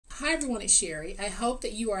Hi everyone, it's Sherry. I hope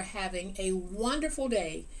that you are having a wonderful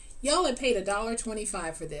day. Y'all, I paid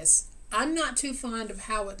 $1.25 for this. I'm not too fond of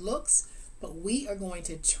how it looks, but we are going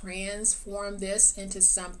to transform this into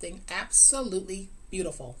something absolutely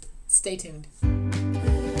beautiful. Stay tuned.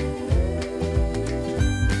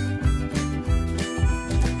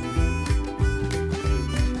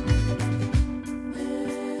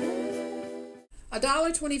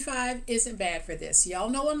 $1.25 isn't bad for this.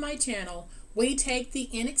 Y'all know on my channel, we take the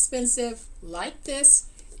inexpensive like this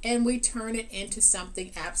and we turn it into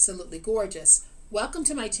something absolutely gorgeous. Welcome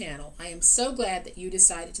to my channel. I am so glad that you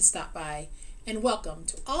decided to stop by, and welcome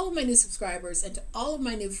to all of my new subscribers and to all of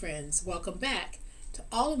my new friends. Welcome back to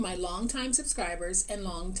all of my longtime subscribers and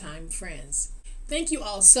longtime friends. Thank you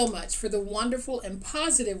all so much for the wonderful and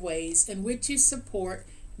positive ways in which you support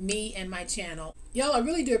me and my channel. Y'all, I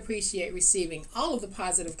really do appreciate receiving all of the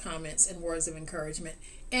positive comments and words of encouragement.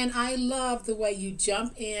 And I love the way you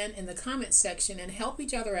jump in the comment section and help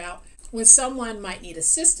each other out when someone might need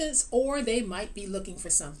assistance or they might be looking for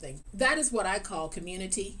something. That is what I call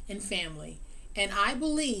community and family. And I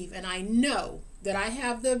believe and I know that I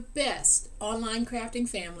have the best online crafting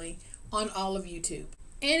family on all of YouTube.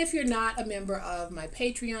 And if you're not a member of my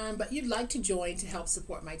Patreon, but you'd like to join to help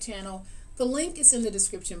support my channel, the link is in the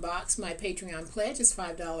description box. My Patreon pledge is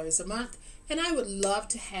 $5 a month, and I would love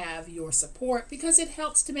to have your support because it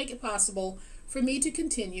helps to make it possible for me to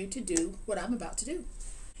continue to do what I'm about to do.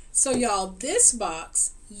 So y'all, this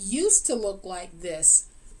box used to look like this.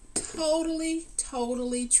 Totally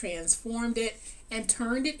transformed it and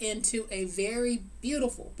turned it into a very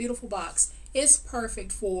beautiful box. It's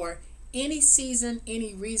perfect for any season,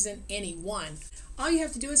 any reason, anyone. All you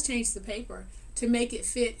have to do is change the paper to make it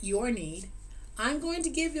fit your need. I'm going to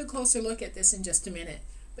give you a closer look at this in just a minute,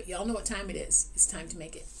 but y'all know what time it is. It's time to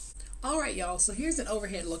make it. Alright y'all, so here's an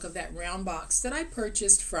overhead look of that round box that I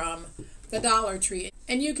purchased from the Dollar Tree.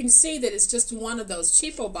 And you can see that it's just one of those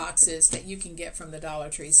cheapo boxes that you can get from the Dollar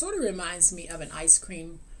Tree. Sort of reminds me of an ice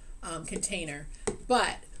cream container.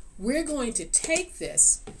 But we're going to take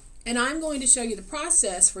this and I'm going to show you the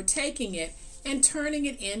process for taking it and turning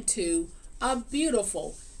it into a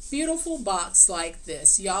beautiful box like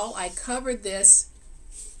this. Y'all, I covered this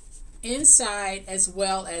inside as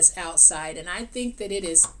well as outside, and I think that it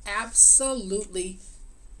is absolutely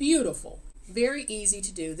beautiful. Very easy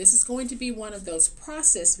to do. This is going to be one of those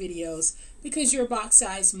process videos because your box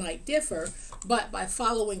size might differ, but by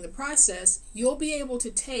following the process, you'll be able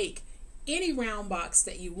to take any round box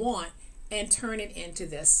that you want and turn it into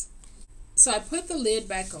this. So I put the lid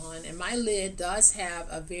back on, and my lid does have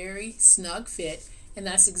a very snug fit, and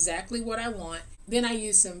that's exactly what I want. Then I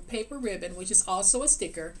use some paper ribbon, which is also a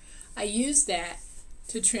sticker. I use that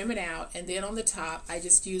to trim it out, and then on the top I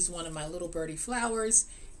just use one of my little birdie flowers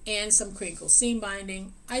and some crinkle seam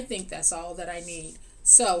binding. I think that's all that I need.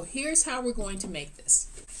 So here's how we're going to make this.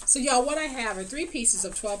 So y'all, what I have are 3 pieces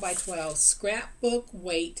of 12 by 12 scrapbook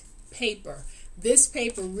weight paper. This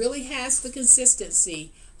paper really has the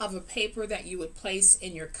consistency of a paper that you would place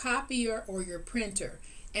in your copier or your printer.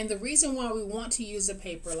 And the reason why we want to use a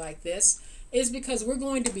paper like this is because we're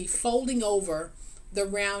going to be folding over the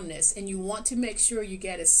roundness, and you want to make sure you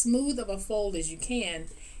get as smooth of a fold as you can.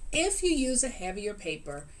 If you use a heavier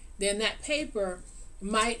paper, then that paper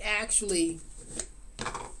might actually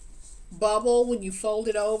bubble when you fold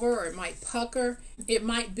it over, or it might pucker. It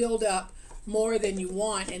might build up more than you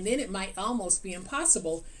want, and then it might almost be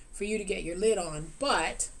impossible for you to get your lid on.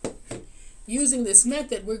 But using this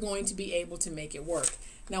method, we're going to be able to make it work.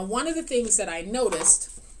 Now, one of the things that I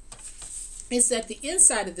noticed is that the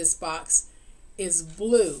inside of this box is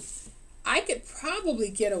blue. I could probably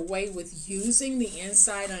get away with using the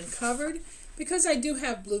inside uncovered because I do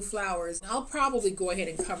have blue flowers. I'll probably go ahead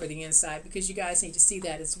and cover the inside because you guys need to see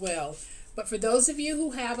that as well. But for those of you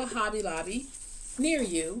who have a Hobby Lobby near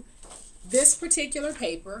you, this particular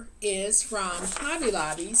paper is from Hobby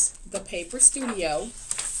Lobby's The Paper Studio.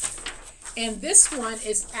 And this one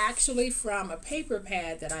is actually from a paper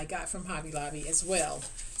pad that I got from Hobby Lobby as well.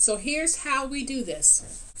 So here's how we do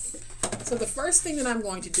this. So the first thing that I'm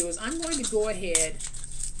going to do is I'm going to go ahead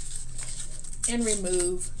and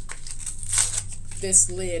remove this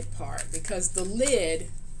lid part because the lid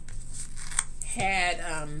had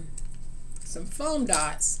some foam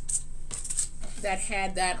dots that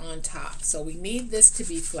had that on top. So we need this to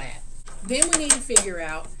be flat. Then we need to figure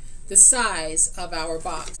out the size of our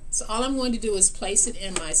box. So all I'm going to do is place it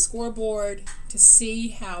in my scoreboard to see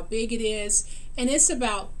how big it is, and it's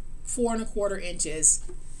about 4 1/4 inches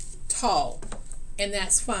tall, and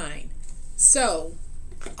that's fine. So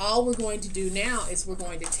all we're going to do now is we're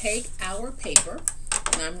going to take our paper,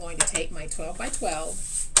 and I'm going to take my 12 by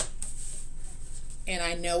 12 and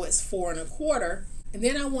I know it's 4 1/4, and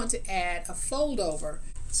then I want to add a fold over.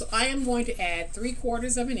 So I am going to add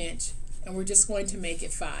 3/4 of an inch, and we're just going to make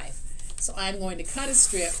it 5. So I'm going to cut a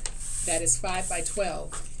strip that is 5 by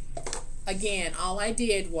 12. Again, all I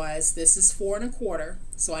did was, this is 4 1/4,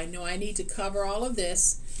 so I know I need to cover all of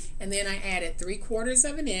this, and then I added 3/4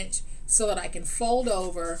 of an inch so that I can fold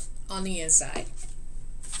over on the inside.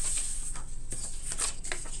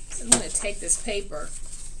 So I'm going to take this paper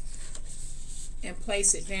and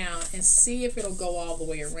place it down and see if it'll go all the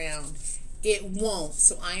way around. It won't,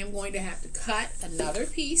 so I am going to have to cut another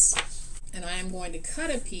piece, and I am going to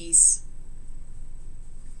cut a piece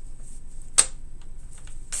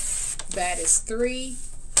that is 3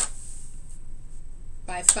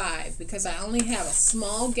 by 5 because I only have a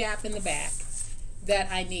small gap in the back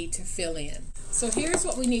that I need to fill in. So here's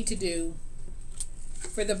what we need to do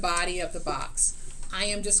for the body of the box. I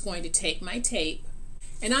am just going to take my tape,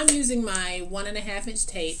 and I'm using my 1.5 inch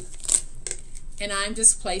tape, and I'm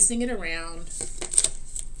just placing it around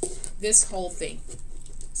this whole thing.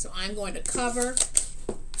 So I'm going to cover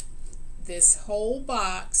this whole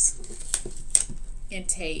box in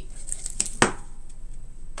tape.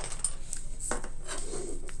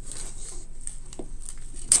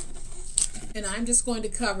 And I'm just going to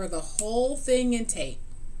cover the whole thing in tape.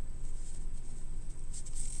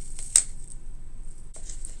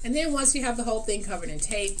 And then once you have the whole thing covered in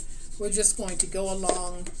tape, we're just going to go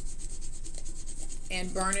along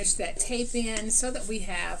and burnish that tape in so that we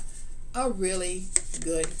have a really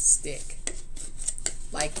good stick,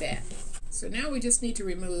 like that. So now we just need to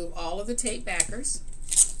remove all of the tape backers.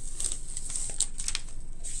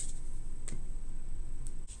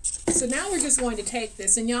 So now we're just going to take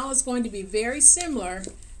this, and y'all, it's going to be very similar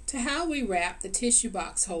to how we wrap the tissue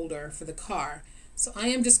box holder for the car. So I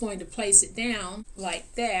am just going to place it down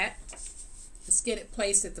like that. Let's get it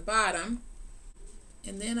placed at the bottom.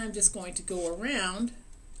 And then I'm just going to go around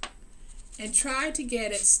and try to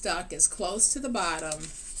get it stuck as close to the bottom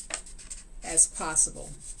as possible.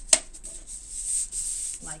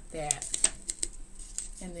 Like that.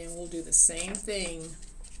 And then we'll do the same thing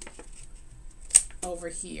over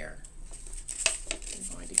here.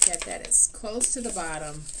 I'm going to get that as close to the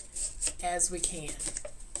bottom as we can.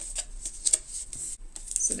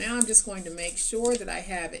 So now I'm just going to make sure that I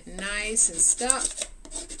have it nice and stuck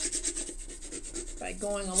by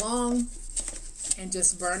going along and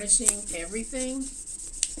just burnishing everything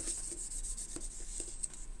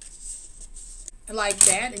like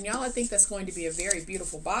that. And y'all, I think that's going to be a very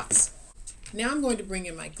beautiful box. Now I'm going to bring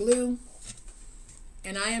in my glue,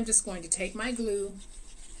 and I am just going to take my glue,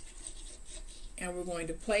 and we're going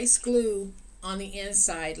to place glue on the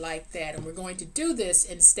inside like that. And we're going to do this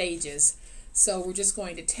in stages. So we're just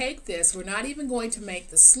going to take this. We're not even going to make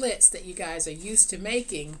the slits that you guys are used to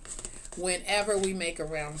making whenever we make a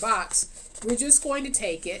round box. We're just going to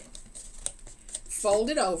take it, fold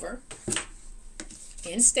it over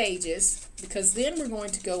in stages, because then we're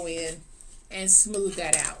going to go in and smooth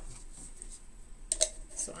that out.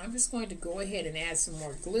 So I'm just going to go ahead and add some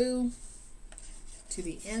more glue to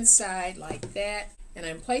the inside like that. And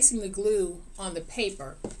I'm placing the glue on the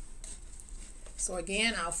paper. So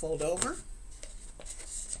again, I'll fold over.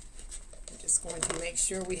 I'm just going to make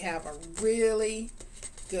sure we have a really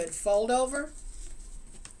good fold over.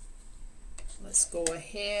 Let's go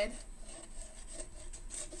ahead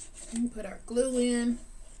and put our glue in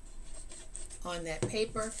on that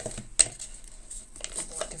paper. I'm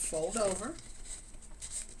going to fold over.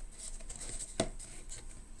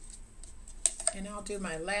 And I'll do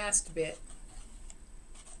my last bit.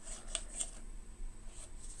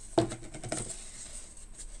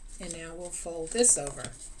 And now we'll fold this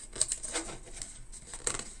over.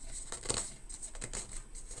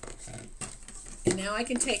 And now I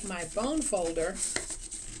can take my bone folder,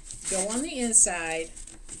 go on the inside,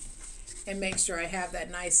 and make sure I have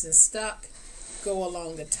that nice and stuck. Go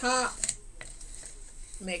along the top,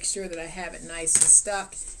 make sure that I have it nice and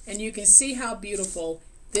stuck. And you can see how beautiful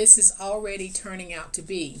this is already turning out to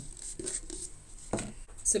be.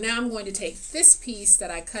 So now I'm going to take this piece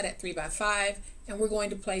that I cut at 3 by 5, and we're going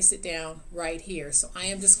to place it down right here. So I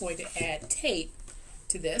am just going to add tape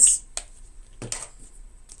to this.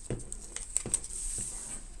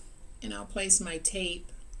 And I'll place my tape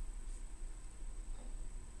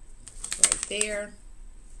right there.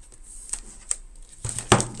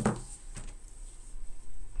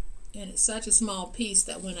 And it's such a small piece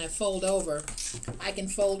that when I fold over, I can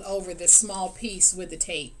fold over this small piece with the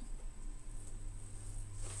tape.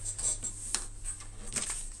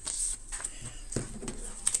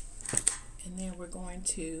 And then we're going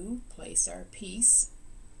to place our piece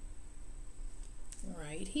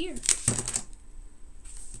right here.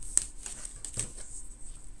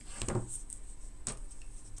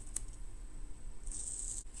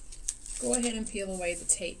 Go ahead and peel away the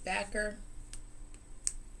tape backer.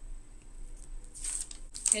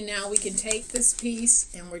 And now we can take this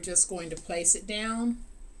piece and we're just going to place it down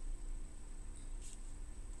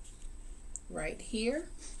right here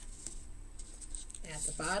at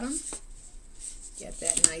the bottom. Get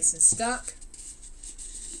that nice and stuck.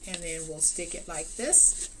 And then we'll stick it like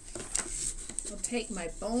this. I'll take my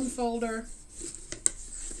bone folder,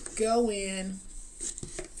 go in,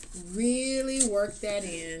 really work that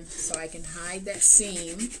in so I can hide that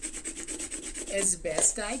seam as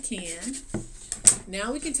best I can.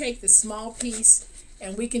 Now we can take the small piece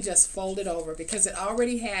and we can just fold it over because it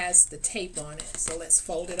already has the tape on it. So let's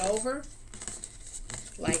fold it over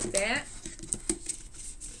like that.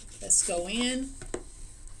 Let's go in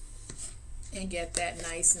and get that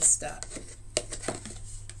nice and stuck.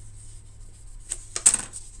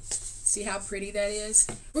 See how pretty that is?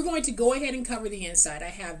 We're going to go ahead and cover the inside. I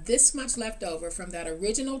have this much left over from that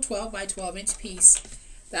original 12 by 12 inch piece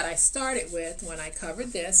that I started with when I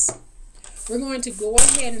covered this. We're going to go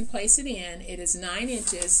ahead and place it in. It is 9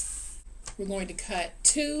 inches. We're going to cut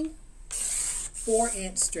 2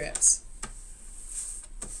 4-inch strips.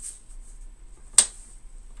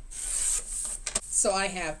 So I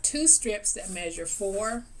have 2 strips that measure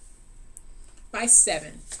 4 by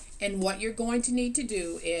 7. And what you're going to need to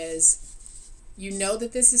do is, you know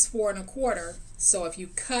that this is 4 1/4. So if you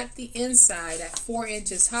cut the inside at 4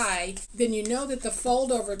 inches high, then you know that the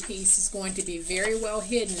fold over piece is going to be very well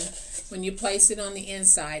hidden when you place it on the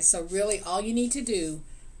inside. So really all you need to do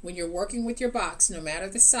when you're working with your box, no matter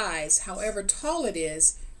the size, however tall it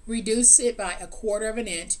is, reduce it by 1/4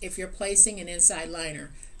 inch if you're placing an inside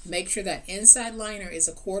liner. Make sure that inside liner is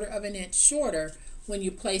 1/4 inch shorter when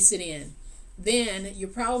you place it in. Then you're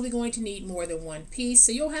probably going to need more than 1 piece,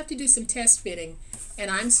 so you'll have to do some test fitting.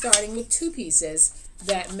 And I'm starting with 2 pieces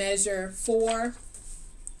that measure 4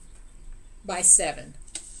 by 7.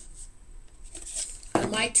 I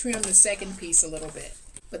might trim the second piece a little bit.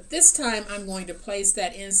 But this time I'm going to place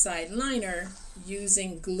that inside liner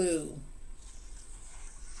using glue.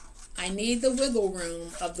 I need the wiggle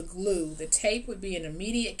room of the glue. The tape would be an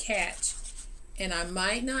immediate catch, and I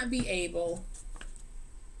might not be able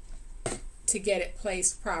to get it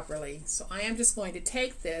placed properly. So I am just going to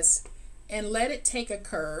take this and let it take a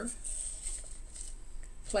curve,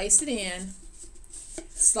 place it in,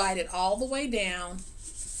 slide it all the way down,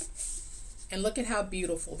 and look at how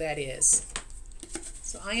beautiful that is.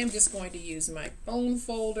 So I am just going to use my bone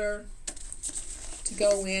folder to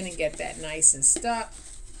go in and get that nice and stuck.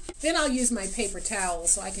 Then I'll use my paper towel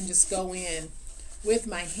so I can just go in with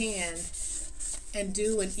my hand and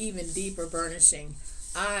do an even deeper burnishing.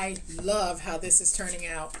 I love how this is turning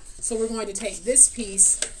out. So we're going to take this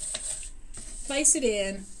piece, place it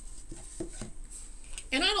in,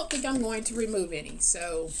 and I don't think I'm going to remove any.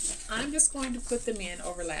 So I'm just going to put them in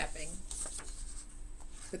overlapping.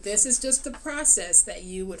 But this is just the process that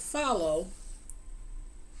you would follow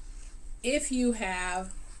if you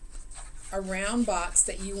have a round box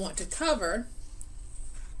that you want to cover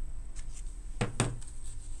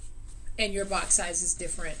and your box size is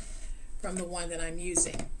different from the one that I'm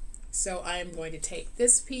using. So I am going to take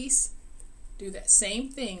this piece, do that same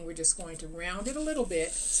thing. We're just going to round it a little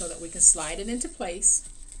bit so that we can slide it into place.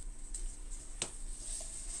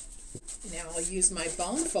 Now I'll use my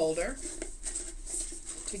bone folder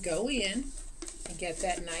to go in and get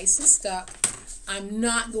that nice and stuck. I'm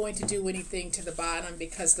not going to do anything to the bottom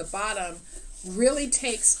because the bottom really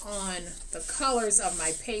takes on the colors of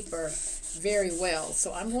my paper very well.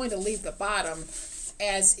 So I'm going to leave the bottom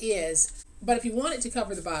as is. But if you want it to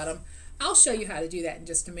cover the bottom, I'll show you how to do that in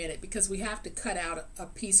just a minute because we have to cut out a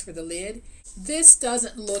piece for the lid. This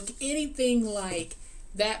doesn't look anything like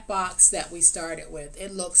that box that we started with.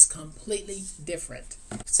 It looks completely different.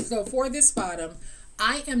 So for this bottom,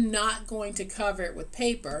 I am not going to cover it with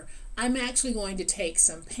paper. I'm actually going to take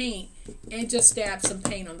some paint and just dab some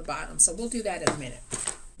paint on the bottom. So we'll do that in a minute.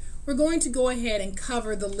 We're going to go ahead and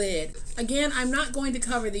cover the lid. Again, I'm not going to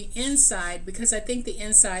cover the inside because I think the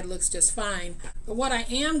inside looks just fine. But what I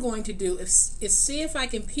am going to do is see if I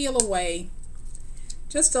can peel away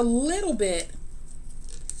just a little bit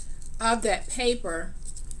of that paper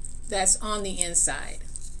that's on the inside.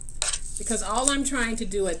 Because all I'm trying to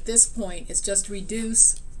do at this point is just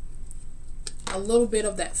reduce a little bit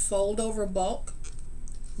of that fold over bulk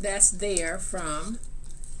that's there from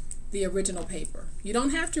the original paper. You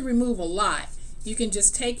don't have to remove a lot. You can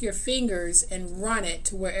just take your fingers and run it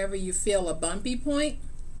to wherever you feel a bumpy point.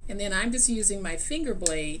 And then I'm just using my finger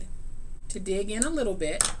blade to dig in a little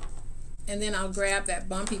bit. And then I'll grab that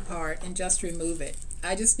bumpy part and just remove it.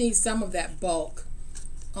 I just need some of that bulk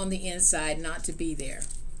on the inside not to be there.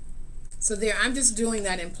 So there, I'm just doing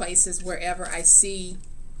that in places wherever I see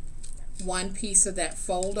one piece of that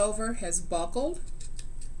fold over has buckled,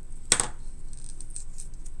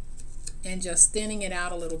 and just thinning it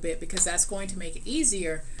out a little bit, because that's going to make it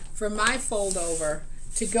easier for my fold over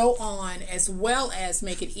to go on, as well as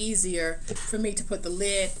make it easier for me to put the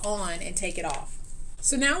lid on and take it off.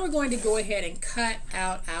 So now we're going to go ahead and cut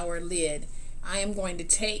out our lid. I am going to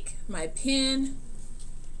take my pen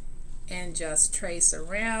and just trace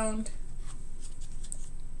around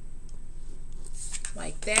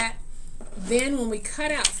like that. Then when we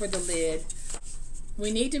cut out for the lid,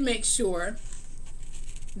 we need to make sure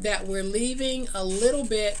that we're leaving a little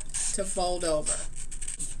bit to fold over.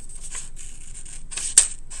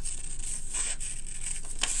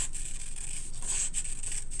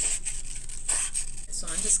 So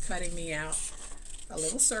I'm just cutting me out a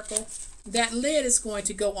little circle. That lid is going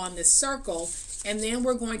to go on this circle, and then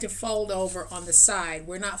we're going to fold over on the side.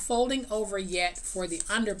 We're not folding over yet for the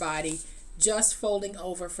underbody, just folding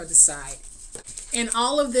over for the side. And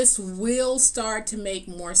all of this will start to make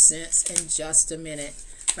more sense in just a minute.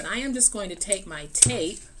 But I am just going to take my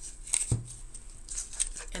tape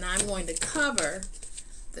and I'm going to cover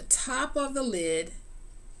the top of the lid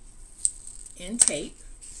in tape.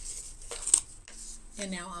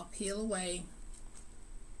 And now I'll peel away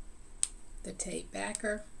the tape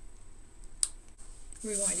backer.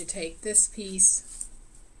 We're going to take this piece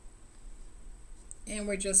and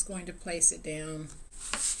we're just going to place it down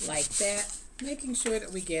like that, making sure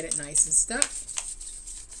that we get it nice and stuck.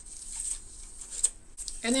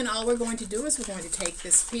 And then all we're going to do is we're going to take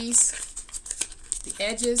this piece, the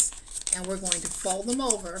edges, and we're going to fold them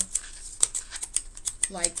over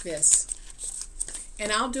like this.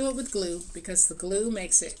 And I'll do it with glue because the glue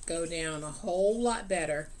makes it go down a whole lot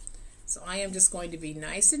better. So I am just going to be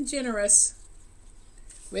nice and generous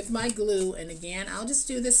with my glue. And again, I'll just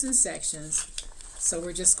do this in sections. So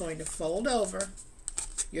we're just going to fold over.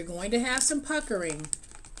 You're going to have some puckering.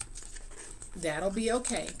 That'll be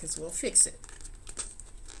okay because we'll fix it.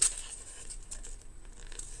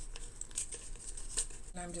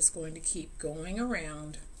 I'm just going to keep going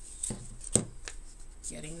around,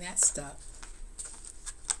 getting that stuck.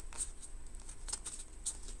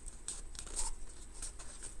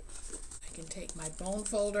 I can take my bone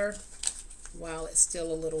folder while it's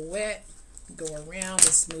still a little wet, go around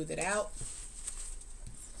and smooth it out.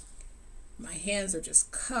 My hands are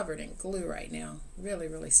just covered in glue right now, really,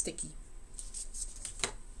 really sticky.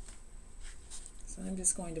 So I'm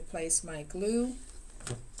just going to place my glue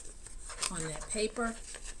on that paper,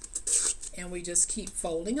 and we just keep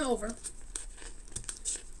folding over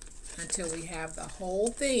until we have the whole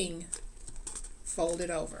thing folded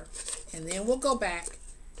over. And then we'll go back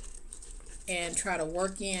and try to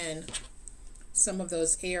work in some of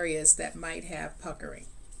those areas that might have puckering.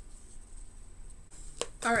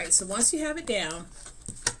 Alright, so once you have it down,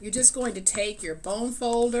 you're just going to take your bone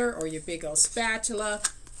folder or your big old spatula,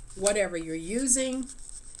 whatever you're using,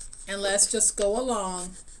 and let's just go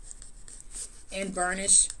along and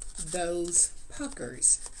burnish those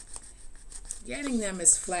puckers, getting them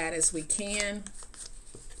as flat as we can.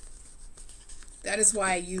 That is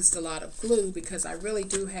why I used a lot of glue, because I really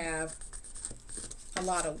do have a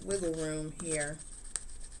lot of wiggle room here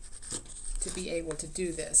to be able to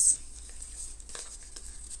do this.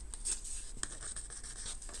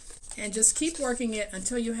 And just keep working it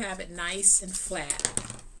until you have it nice and flat,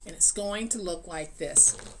 and it's going to look like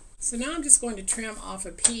this. So now I'm just going to trim off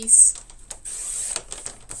a piece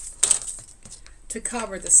to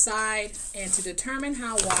cover the side, and to determine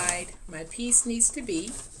how wide my piece needs to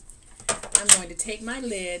be, I'm going to take my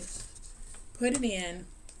lid, put it in,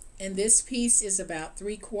 and this piece is about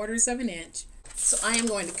 3/4 of an inch. So I am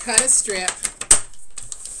going to cut a strip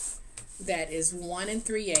that is 1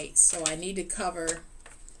 3/8. So I need to cover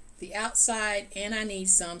the outside, and I need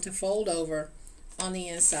some to fold over on the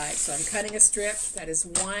inside. So I'm cutting a strip that is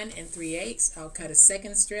 1 3/8. I'll cut a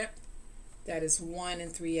second strip that is 1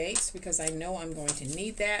 3/8 because I know I'm going to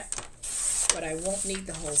need that, but I won't need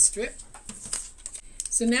the whole strip.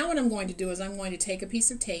 So now what I'm going to do is I'm going to take a piece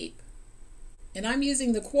of tape, and I'm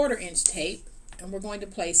using the 1/4 inch tape, and we're going to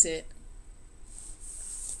place it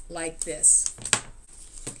like this.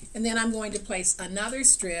 And then I'm going to place another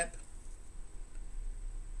strip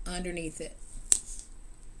underneath it.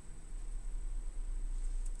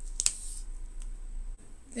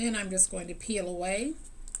 Then I'm just going to peel away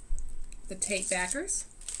the tape backers.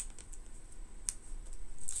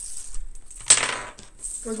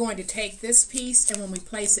 We're going to take this piece, and when we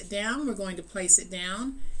place it down, we're going to place it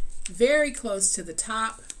down very close to the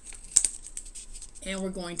top, and we're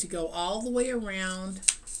going to go all the way around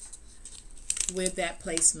with that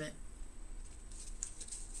placement.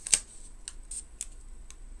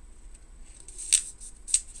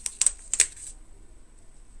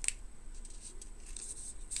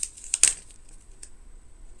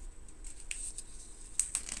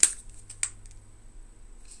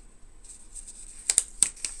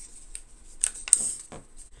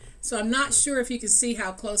 So I'm not sure if you can see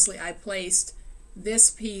how closely I placed this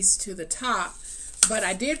piece to the top, but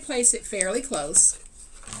I did place it fairly close.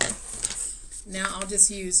 Now I'll just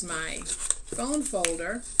use my phone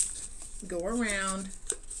folder, go around,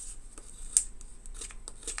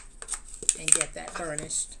 and get that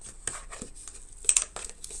burnished.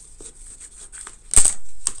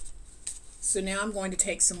 So now I'm going to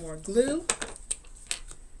take some more glue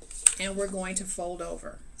and we're going to fold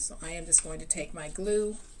over. So I am just going to take my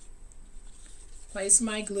glue, place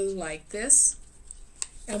my glue like this,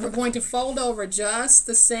 and we're going to fold over just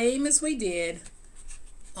the same as we did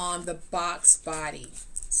on the box body.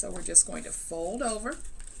 So we're just going to fold over,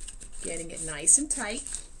 getting it nice and tight.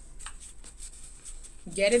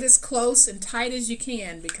 Get it as close and tight as you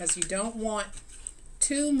can because you don't want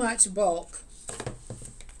too much bulk,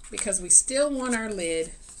 because we still want our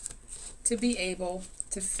lid to be able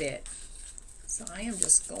to fit. So I am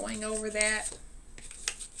just going over that.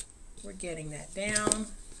 We're getting that down.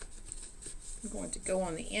 I'm going to go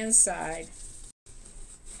on the inside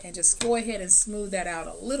and just go ahead and smooth that out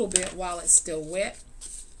a little bit while it's still wet.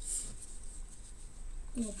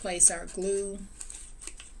 We'll place our glue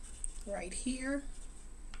right here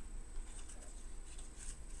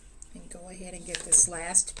and go ahead and get this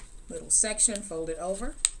last little section folded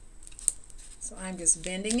over. So I'm just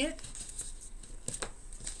bending it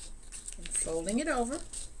and folding it over.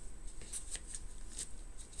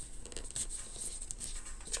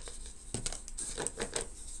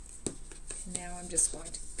 And now I'm just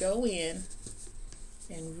going to go in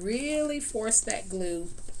and really force that glue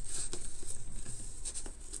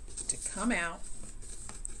to come out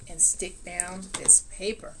and stick down this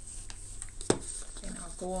paper. And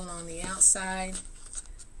I'll go along the outside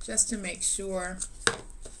just to make sure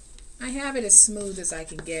I have it as smooth as I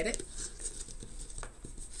can get it.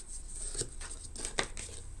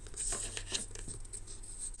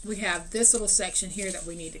 We have this little section here that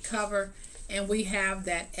we need to cover, and we have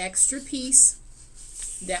that extra piece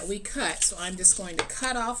that we cut. So I'm just going to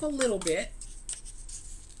cut off a little bit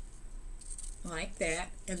like that,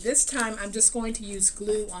 and this time I'm just going to use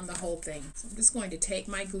glue on the whole thing. So I'm just going to take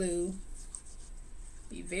my glue,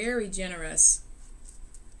 be very generous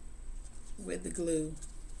with the glue.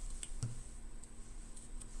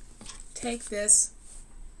 Take this,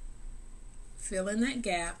 fill in that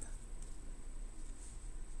gap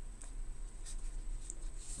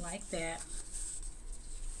like that,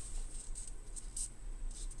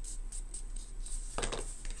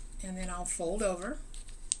 and then I'll fold over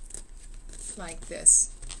like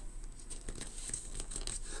this.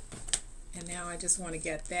 And now I just want to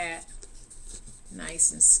get that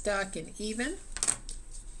nice and stuck and even.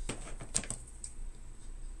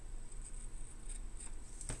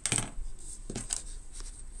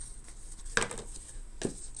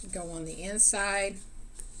 Go on the inside,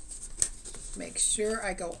 make sure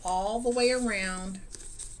I go all the way around,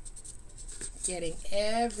 getting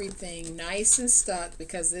everything nice and stuck,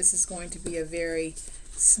 because this is going to be a very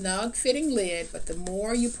snug fitting lid, but the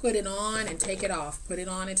more you put it on and take it off, put it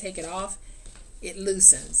on and take it off, it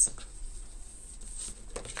loosens.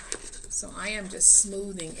 So I am just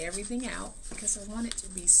smoothing everything out because I want it to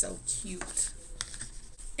be so cute.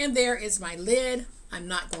 And there is my lid. I'm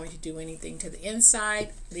not going to do anything to the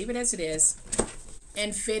inside, leave it as it is,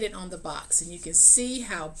 and fit it on the box. And you can see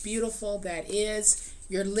how beautiful that is.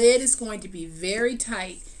 Your lid is going to be very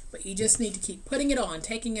tight, but you just need to keep putting it on,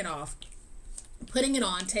 taking it off, putting it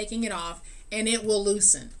on, taking it off, and it will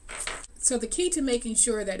loosen. So the key to making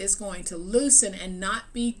sure that it's going to loosen and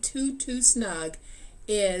not be too snug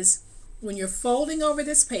is when you're folding over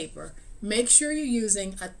this paper, make sure you're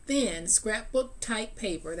using a thin scrapbook type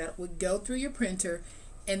paper that would go through your printer,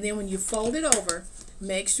 and then when you fold it over,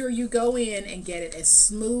 make sure you go in and get it as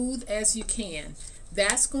smooth as you can.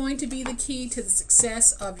 That's going to be the key to the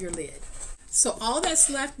success of your lid. So all that's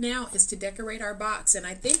left now is to decorate our box, and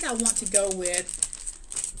I think I want to go with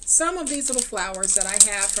some of these little flowers that I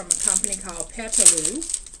have from a company called Petaloo,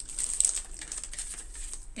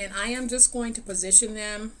 and I am just going to position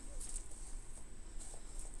them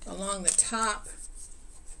along the top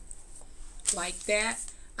like that.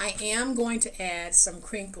 I am going to add some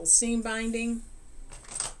crinkle seam binding.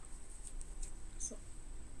 So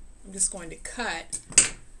I'm just going to cut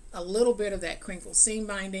a little bit of that crinkle seam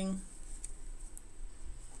binding.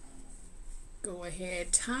 Go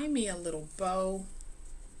ahead, tie me a little bow.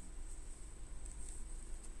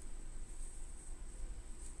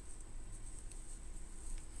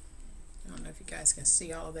 I don't know if you guys can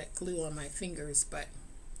see all of that glue on my fingers, but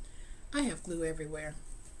I have glue everywhere.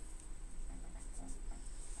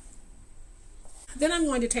 Then I'm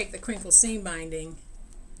going to take the crinkle seam binding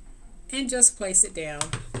and just place it down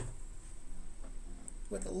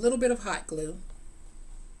with a little bit of hot glue.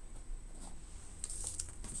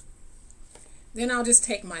 Then I'll just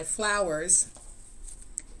take my flowers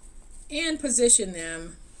and position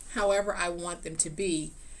them however I want them to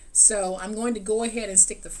be. So I'm going to go ahead and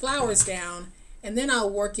stick the flowers down, and then I'll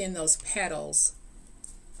work in those petals.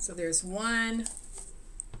 So there's one,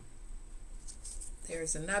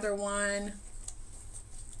 there's another one,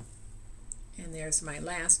 and there's my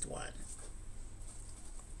last one.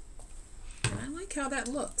 And I like how that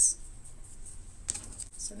looks.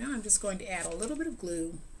 So now I'm just going to add a little bit of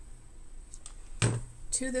glue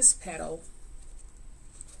to this petal.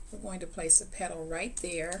 We're going to place a petal right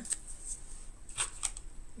there,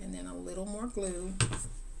 and then a little more glue,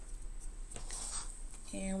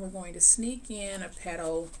 and we're going to sneak in a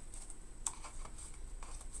petal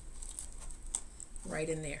right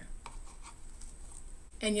in there.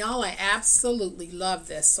 And y'all, I absolutely love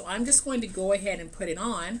this, so I'm just going to go ahead and put it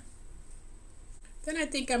on. Then I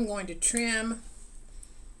think I'm going to trim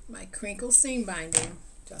my crinkle seam binding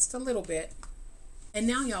just a little bit. And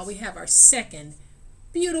now y'all, we have our second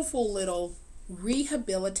beautiful little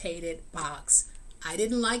rehabilitated box. I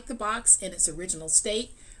didn't like the box in its original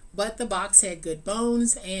state, but the box had good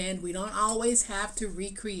bones, and we don't always have to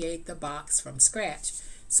recreate the box from scratch.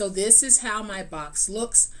 So this is how my box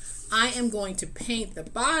looks. I am going to paint the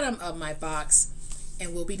bottom of my box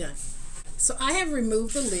and we'll be done. So I have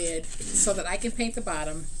removed the lid so that I can paint the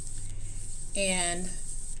bottom, and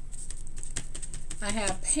I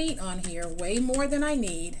have paint on here way more than I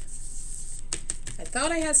need. I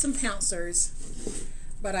thought I had some pouncers,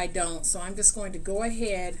 but I don't, so I'm just going to go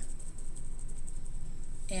ahead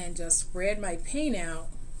and just spread my paint out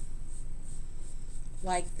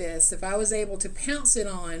like this. If I was able to pounce it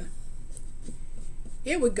on,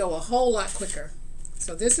 it would go a whole lot quicker.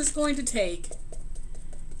 So this is going to take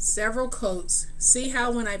several coats. See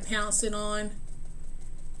how when I pounce it on,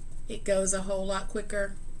 it goes a whole lot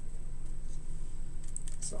quicker?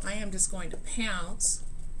 So I am just going to pounce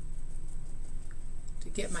to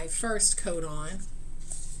get my first coat on.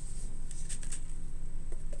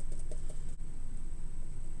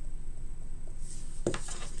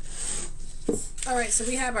 All right, so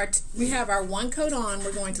we have our one coat on.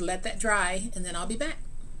 We're going to let that dry, and then I'll be back.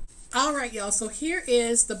 All right, y'all, so here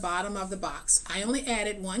is the bottom of the box. I only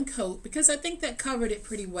added one coat because I think that covered it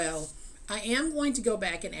pretty well. I am going to go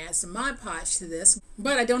back and add some Mod Podge to this,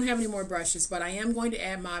 but I don't have any more brushes, but I am going to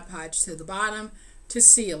add Mod Podge to the bottom to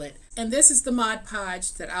seal it. And this is the Mod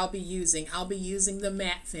Podge that I'll be using. I'll be using the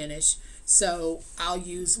matte finish, so I'll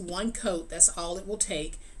use one coat. That's all it will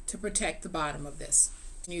take to protect the bottom of this.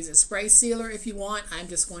 Use a spray sealer if you want. I'm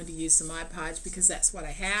just going to use some Mod Podge because that's what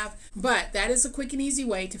I have. But that is a quick and easy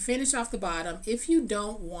way to finish off the bottom if you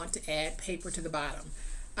don't want to add paper to the bottom.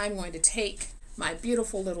 I'm going to take my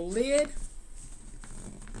beautiful little lid.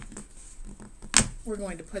 We're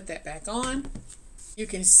going to put that back on. You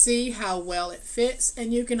can see how well it fits,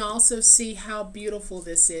 and you can also see how beautiful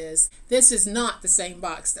this is. This is not the same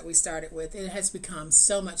box that we started with. It has become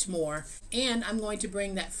so much more. And I'm going to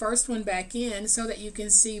bring that first one back in so that you can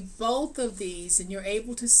see both of these, and you're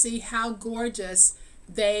able to see how gorgeous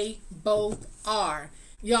they both are.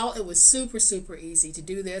 Y'all, it was super easy to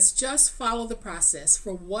do this. Just follow the process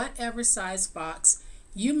for whatever size box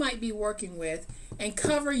you might be working with, and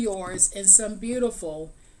cover yours in some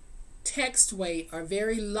beautiful text weight or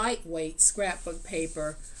very lightweight scrapbook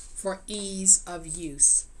paper for ease of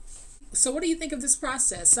use. So what do you think of this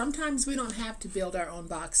process? Sometimes we don't have to build our own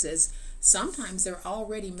boxes. Sometimes they're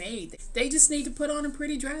already made. They just need to put on a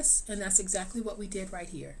pretty dress, and that's exactly what we did right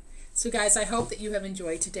here. So guys, I hope that you have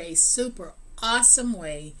enjoyed today's super awesome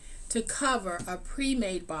way to cover a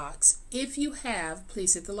pre-made box. If you have,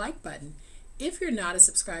 please hit the like button. If you're not a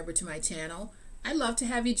subscriber to my channel, I'd love to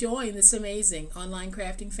have you join this amazing online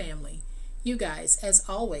crafting family. You guys, as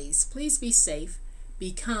always, please be safe,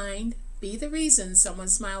 be kind, be the reason someone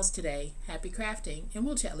smiles today. Happy crafting, and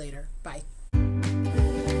we'll chat later. Bye.